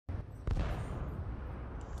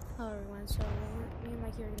Hello everyone, so what me and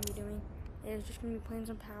Mikey are going to be doing is just going to be playing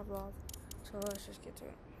some Pavlov, so let's just get to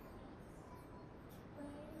it.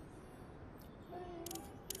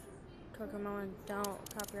 Kokomo,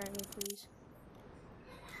 don't copyright me please.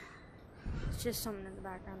 It's just something in the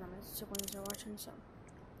background that my siblings are watching, so.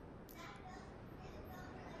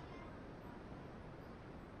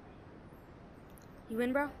 You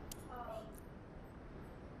win, bro?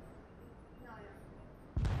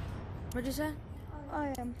 What'd you say?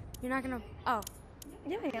 I am. You're not gonna. Oh.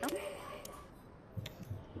 Yeah, I am.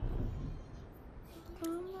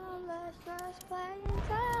 Come on, let's just play and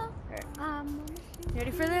tell. You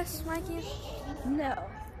ready for this, Mikey? No.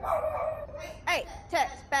 Hey,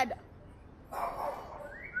 Tess, bad dog.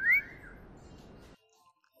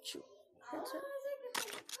 Shoot. That's it.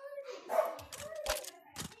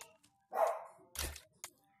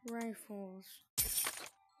 Rifles.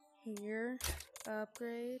 Here.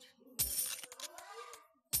 Upgrade.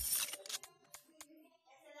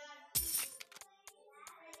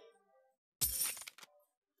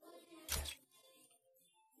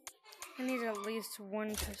 I need at least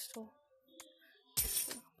one pistol.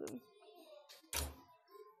 Boom.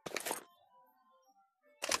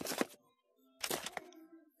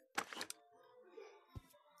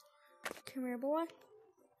 Come here, boy.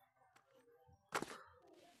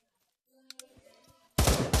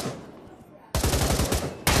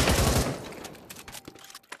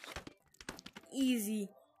 Easy.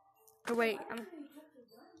 Oh, wait,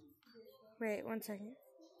 wait, 1 second.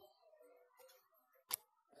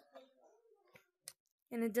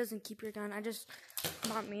 And it doesn't keep your gun. I just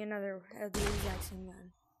bought me another of the exact same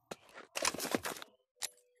gun.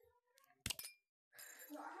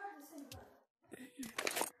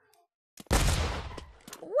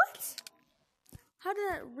 What? How did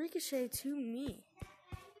that ricochet to me?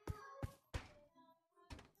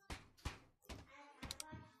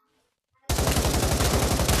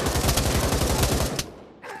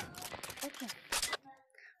 Okay.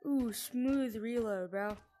 Ooh, smooth reload,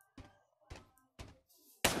 bro.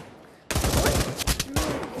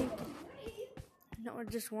 No,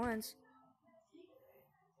 just once.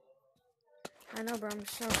 I know, bro. I'm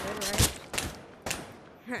so good,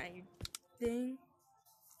 right? You thing.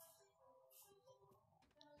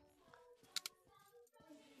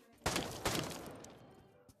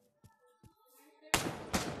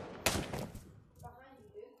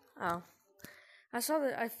 Oh. I saw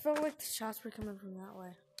that. I felt like the shots were coming from that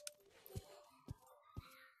way.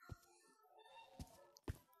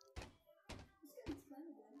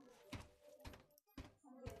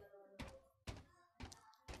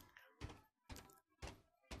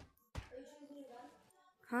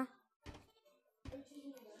 Huh?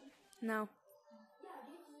 No.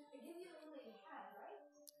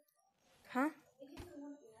 Huh?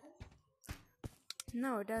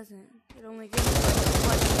 No, it doesn't. It only gives you like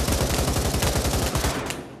one.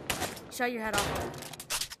 Shut your head off.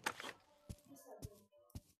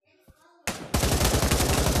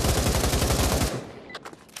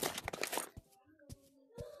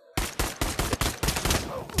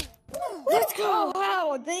 Let's go!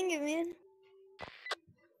 Wow, dang it, man.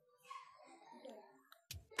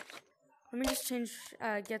 Let me just change,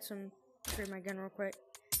 get some, upgrade my gun real quick.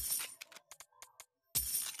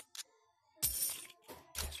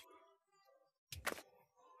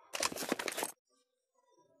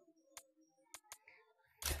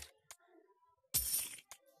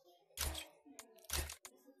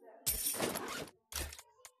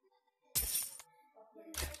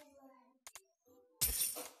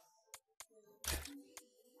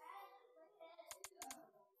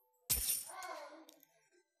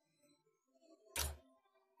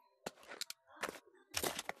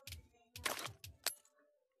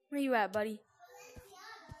 Where you at, buddy?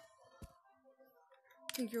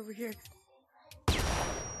 I think you're over here.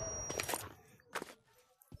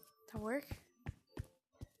 That work?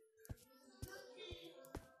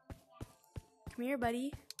 Come here,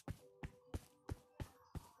 buddy.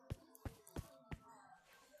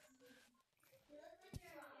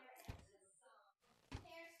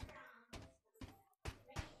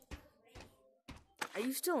 Are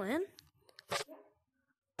you still in?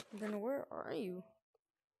 Then where are you?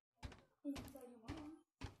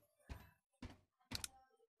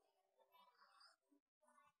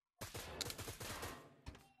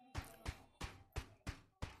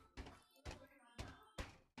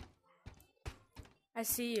 I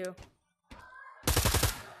see you.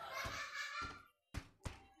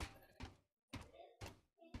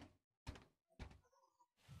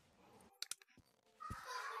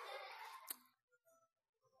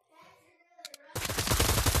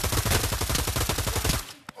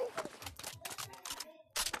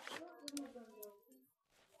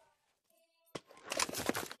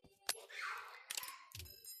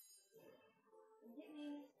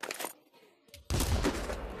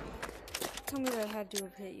 had to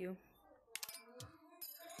have hit you.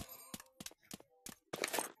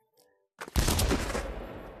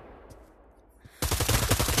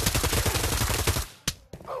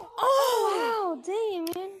 Oh, wow, dang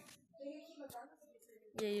it, man.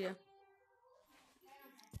 Yeah, you do.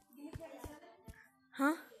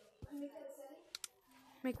 Huh?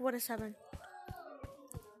 Make what a 7?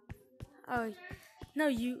 Oh, no,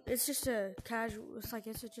 it's just a casual,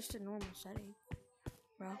 it's just a normal setting,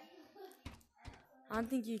 bro. I don't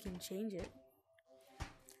think you can change it.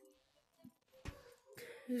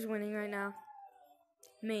 Who's winning right now?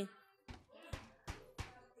 Me.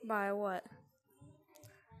 By what?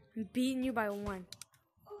 I'm beating you by 1.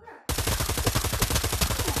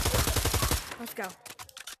 Let's go.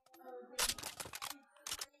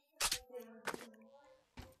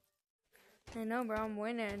 I know, bro, I'm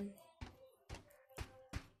winning.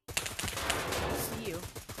 See you.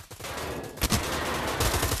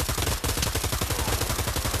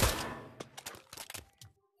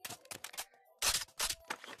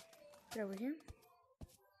 Get over here.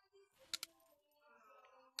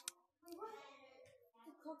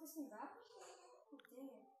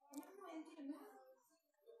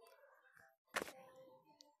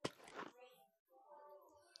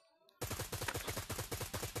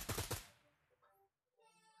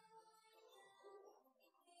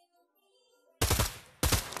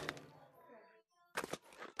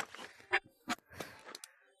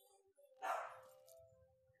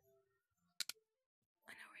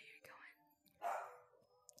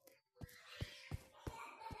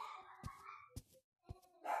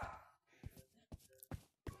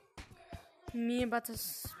 Me about to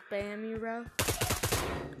spam you, bro.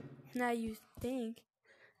 Now you think.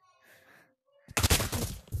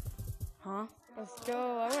 Huh? Let's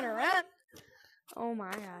go. I want to rap. Oh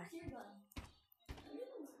my god.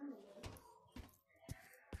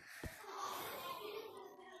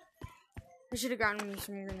 I should have gotten me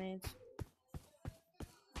some grenades.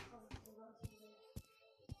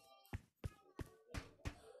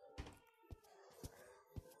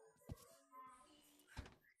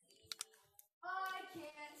 I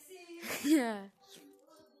can't see. Yeah.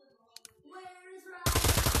 Where is Ryan?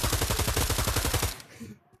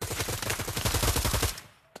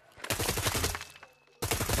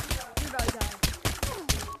 You about to die.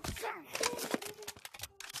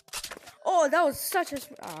 Oh, that was such a.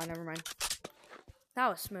 Oh, never mind. That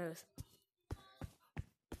was smooth.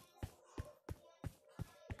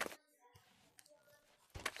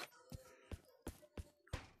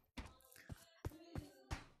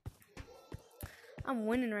 I'm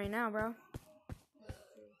winning right now, bro.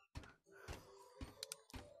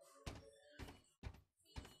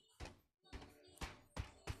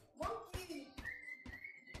 Monkey.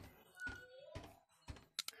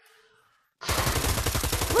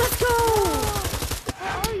 Let's go!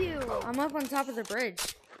 Where are you? I'm up on top of the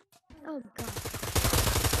bridge. Oh, God.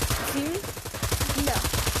 See me? No.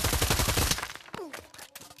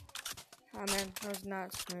 Oh man, that was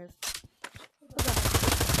not smooth.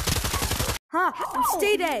 Huh? And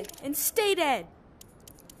stay dead. And stay dead.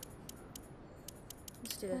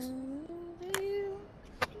 Let's do this.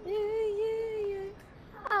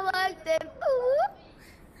 I like them.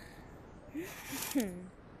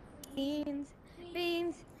 Beans,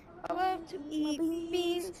 beans. I love to eat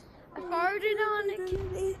beans. I farted on a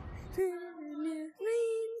kid.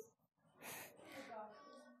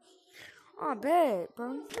 Oh, I bet, bro.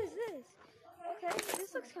 What is this? Okay,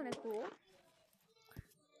 this looks kind of cool.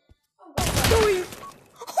 I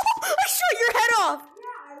shot your head off.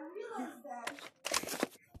 Yeah, I realized that.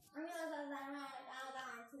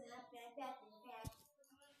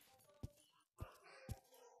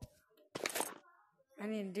 I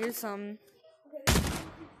need to do something.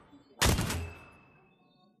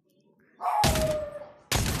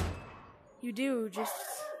 You do, just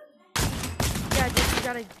you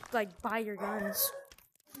gotta like buy your guns.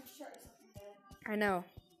 I know.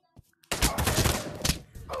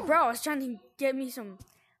 Bro, I was trying to get me some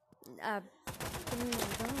guns.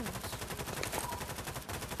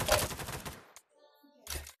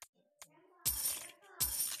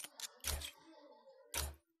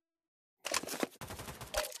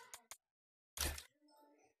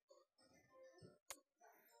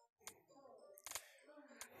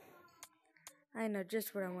 I know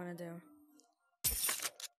just what I want to do.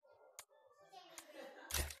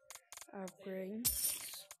 Upgrade.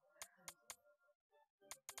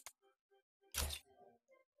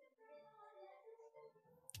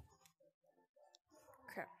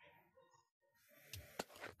 Okay.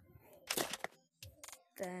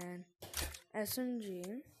 Then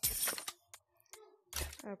SMG.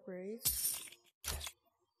 Upgrades.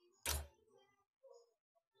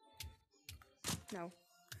 No.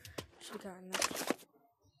 Should have gotten that.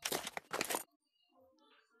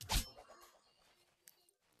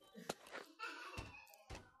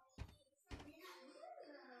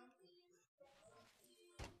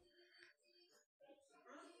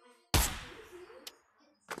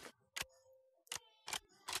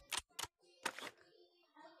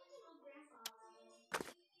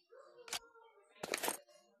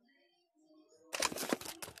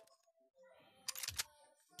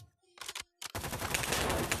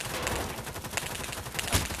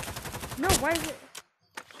 No, why is it?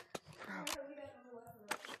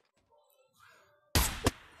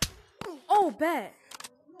 Oh, bet.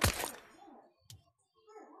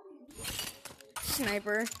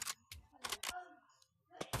 Sniper.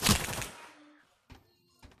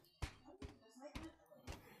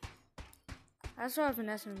 I saw a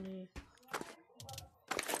finesse in me.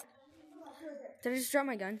 Did I just drop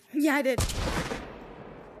my gun? Yeah, I did.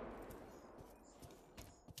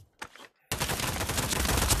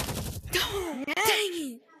 Oh, dang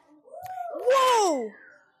it! Whoa!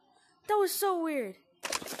 That was so weird.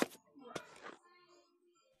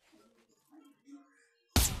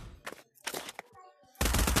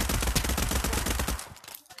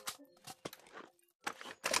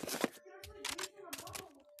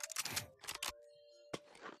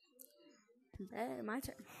 My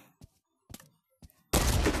turn.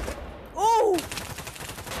 Oh!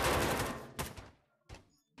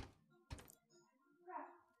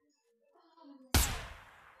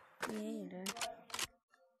 Yeah, you did.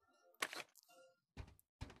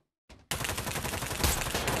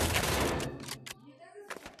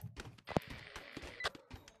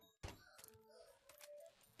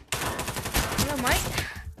 Hello, Mike.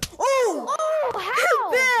 Oh! Oh,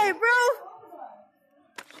 how? Hey, bro!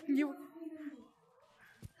 You.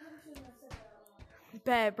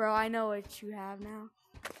 Bet, bro. I know what you have now.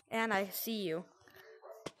 And I see you.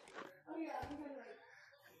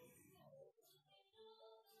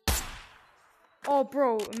 Oh,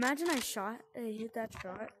 bro. Imagine I hit that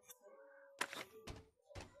shot.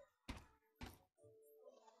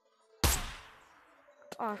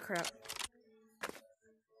 Oh, crap.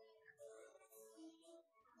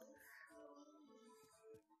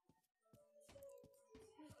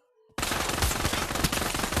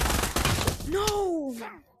 No!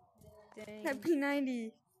 Dang. That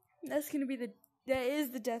P90. That's gonna be that is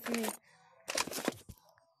the death of me.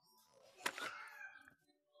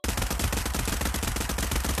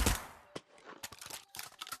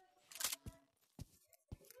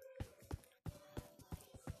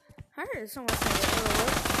 I heard someone say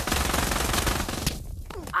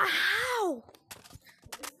ow!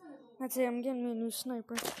 That's it, I'm getting me a new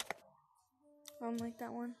sniper. I don't like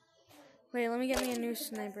that one. Wait, let me get me a new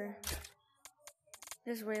sniper.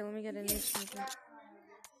 Just wait, let me get a new sniper.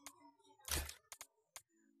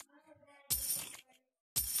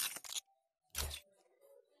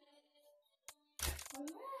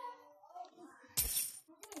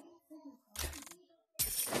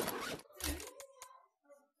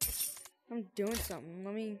 I'm doing something.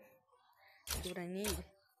 Let me do what I need.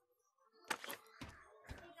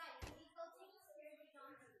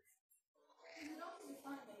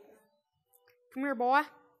 Come here, boy.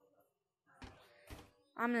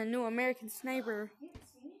 I'm the new American sniper.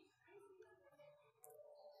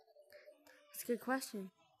 That's a good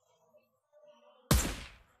question.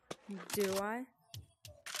 Do I?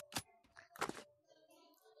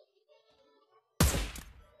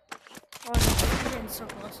 Oh, I'm getting so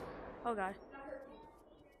close. Oh, God.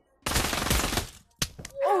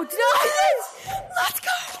 Oh, did I? Let's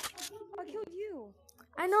go! I killed you.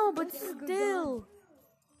 I know, but still.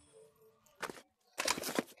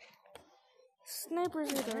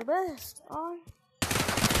 Snipers are the best. Oh.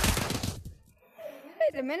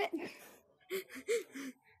 Wait a minute.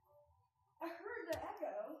 I heard the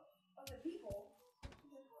echo of the people.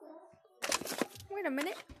 Wait a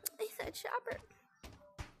minute. He said chopper.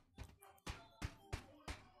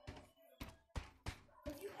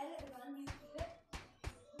 If you edit a gun, you keep it.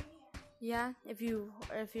 Yeah, if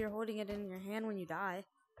you're holding it in your hand when you die.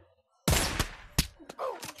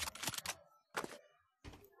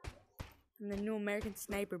 I'm the new American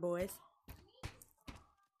sniper, boys.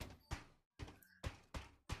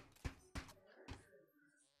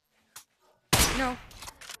 No.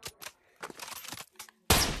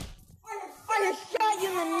 I just shot you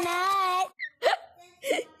in the neck.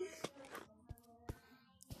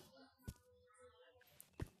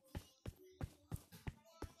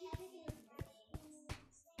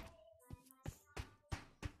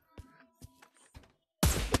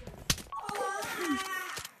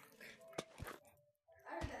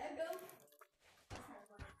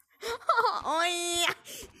 Oh yeah.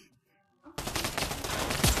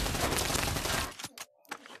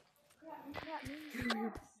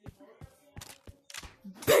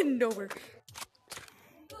 Bend over.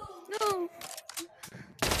 No.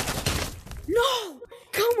 No!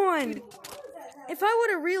 Come on! If I would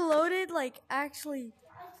have reloaded, like, actually,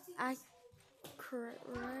 correct,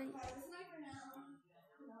 right?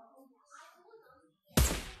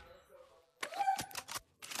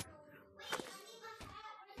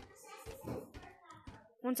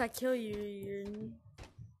 Once I kill you, you're...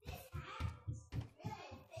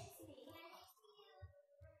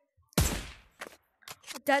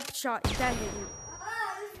 That shot, that hit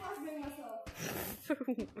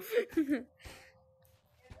you.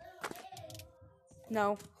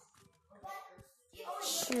 No.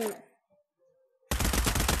 Shoot.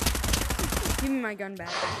 Give me my gun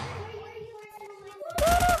back.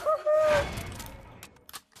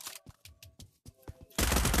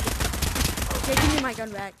 Okay, give me my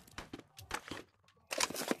gun back.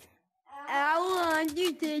 Alan,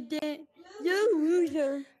 you did it. You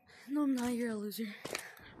loser. No, I'm not. You're a loser.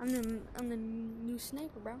 I'm the new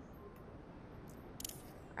sniper, bro. All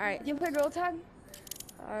right. Do you play roll tag?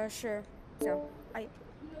 Sure. So,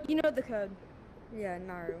 You know the code. yeah,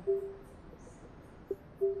 Naru.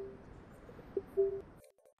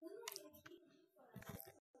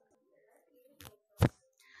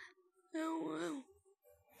 Oh, wow.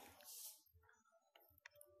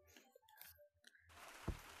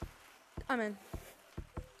 I'm in.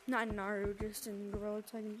 Not in Naru, just in Gorilla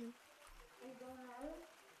Tag Engine.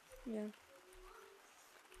 Yeah.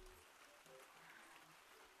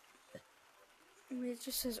 I mean, it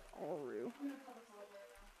just says Aru.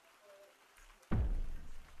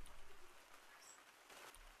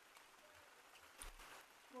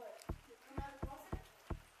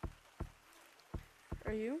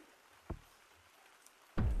 Are you?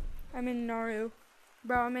 I'm in Naru.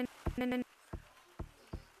 Bro, I'm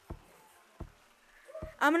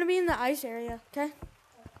gonna be in the ice area, okay?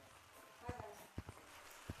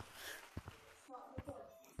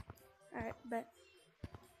 Alright, bet.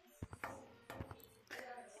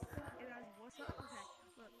 Hey guys, what's up? Okay,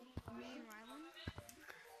 look, me and Rylan,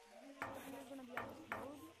 we're gonna be on this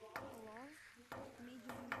road. Hello? Me,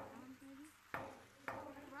 you, and Rylan, maybe?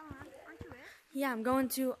 Rylan, aren't you it? Yeah, I'm going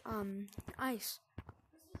to, ice.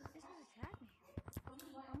 This guy's attacked me. I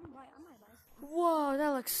might buy some. Whoa,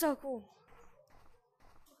 that looks so cool.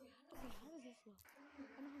 Okay, how does this look?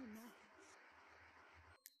 I don't have enough.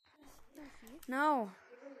 Can I see it? No.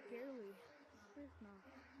 Barely. Where's no?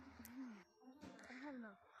 I don't have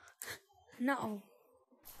enough. No.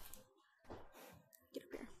 Get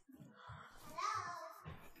up here.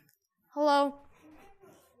 Hello.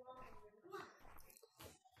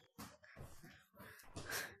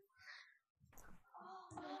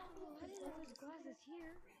 I didn't know there's glasses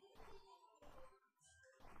here.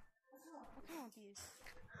 I kind of want these.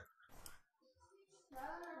 I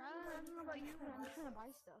don't know about you, but I'm trying to buy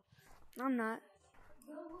stuff. I'm not.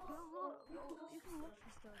 You can look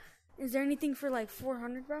for stuff. Is there anything for like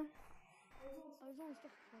 400, bro? There's only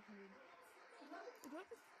stuff for 500.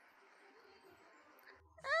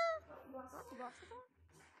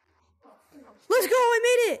 Let's go! I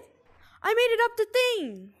made it! I made it up the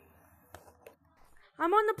thing!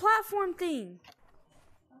 I'm on the platform thing.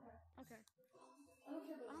 Okay. I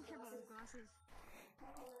don't care about those glasses. I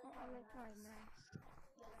like my mask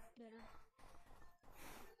better.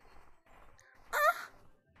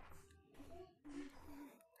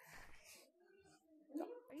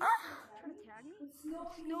 Are you trying to tag me? It's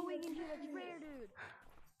snowing in here, that's rare, dude.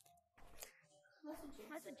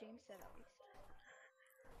 That's what James said, at least.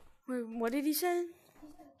 Wait, what did he say? He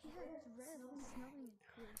said it's rare, it's snowing in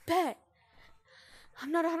here. Bet.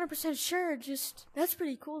 I'm not 100% sure, just, that's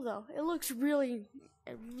pretty cool though. It looks really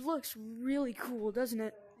cool, doesn't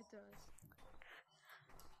it? It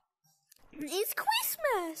does. It's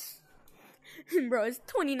Christmas! Bro, it's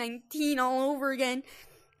 2019 all over again.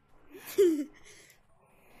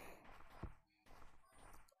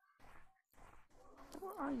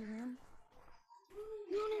 Where are you, man?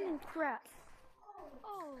 No, crap.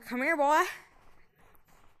 Oh. Come here, boy.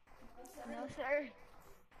 No, sir.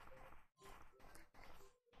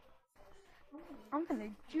 I'm gonna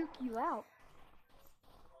juke you out.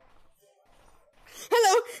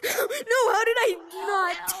 Hello. No, how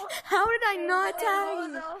did I not tag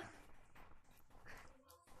you?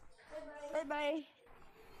 Bye-bye.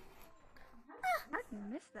 I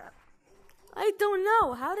missed that. I don't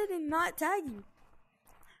know. How did it not tag you?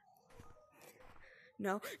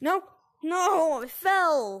 No, I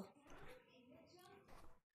fell.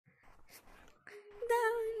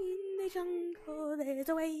 Down in the jungle, there's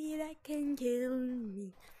a way that can kill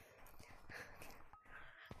me.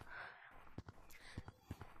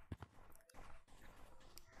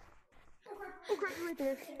 Oh crap, you're right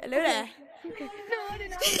there. Hello there. Okay. No, I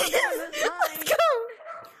didn't know. Let's go.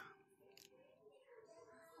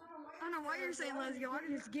 I don't know why you're saying let's go. I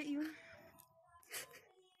can just get you.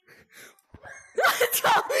 Let's go.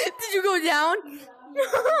 Did you go down? Dang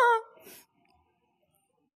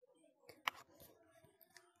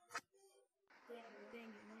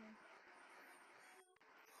it, man.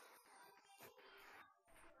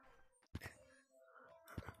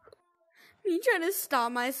 Me trying to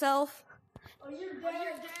stop myself. Oh, you're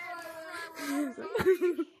dead.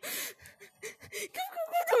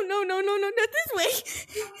 Go, no, not this way.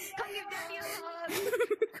 Come give Daddy a hug.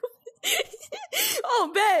 Oh,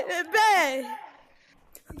 bet.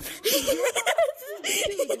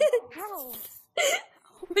 How?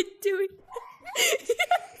 What am I doing?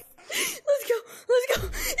 Let's go.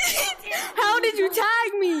 How did you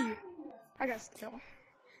tag me? I got still.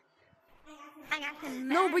 I got some.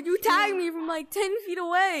 No, but you tagged me from like 10 feet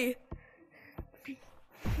away.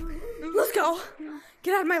 Let's go.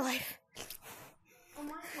 Get out of my life. On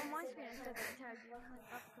my screen, I said I tagged you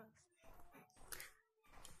up close.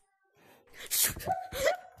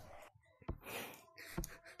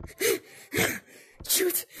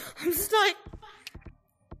 Shoot. I'm stuck.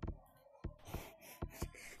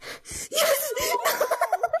 Yes.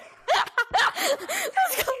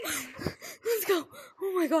 Let's go.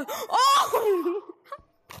 Oh my god. Oh.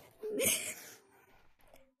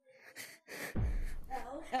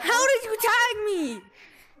 How did you tag me?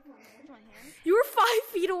 Where's my hand? You were 5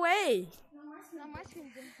 feet away. No, my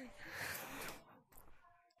screen's empty.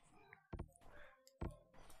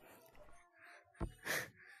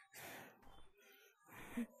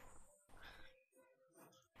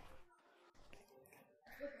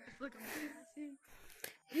 Look, I'm gonna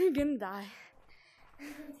You're gonna die. you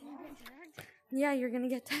getting tagged? Yeah, you're gonna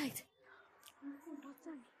get tagged. What's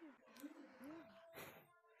on here?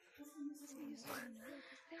 Let's get used to it.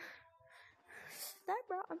 Stop,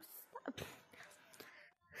 bro. I'm stuck.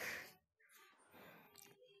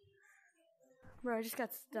 Bro, I just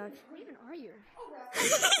got stuck. Where even are you?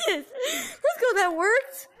 Let's go. That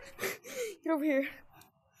worked. Get over here.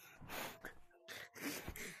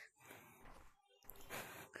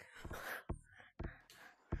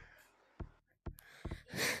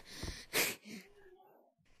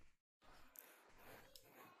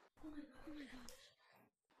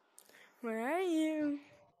 Where are you?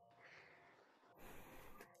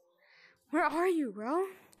 Where are you, bro?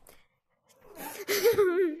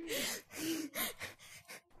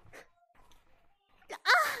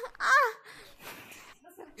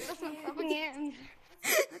 That's my fucking hand.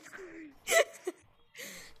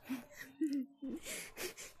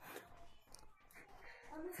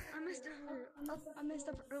 I messed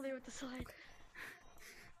up earlier with the slide.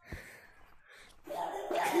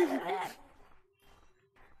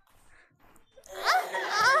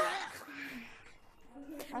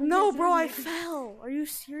 No, bro, I fell. Are you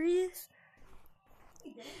serious?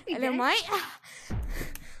 Hello, mate.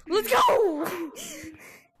 Let's go.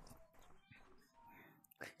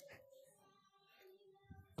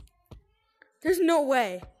 There's no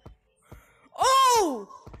way. Oh!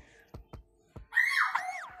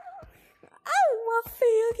 Ow, my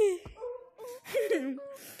feet. Okay.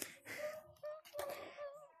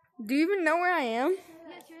 Do you even know where I am?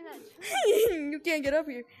 Yes, you're in that tree. You can't get up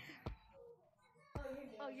here.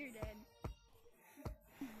 Oh, you're dead.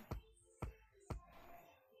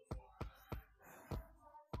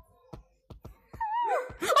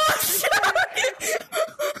 Oh, shit!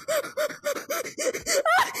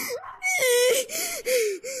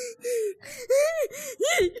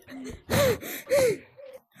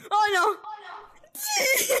 Oh, no.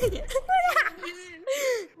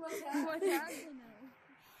 What's happening?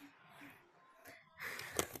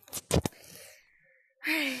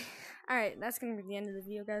 Alright, that's gonna be the end of the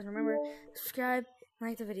video, guys. Remember, subscribe,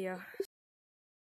 like the video.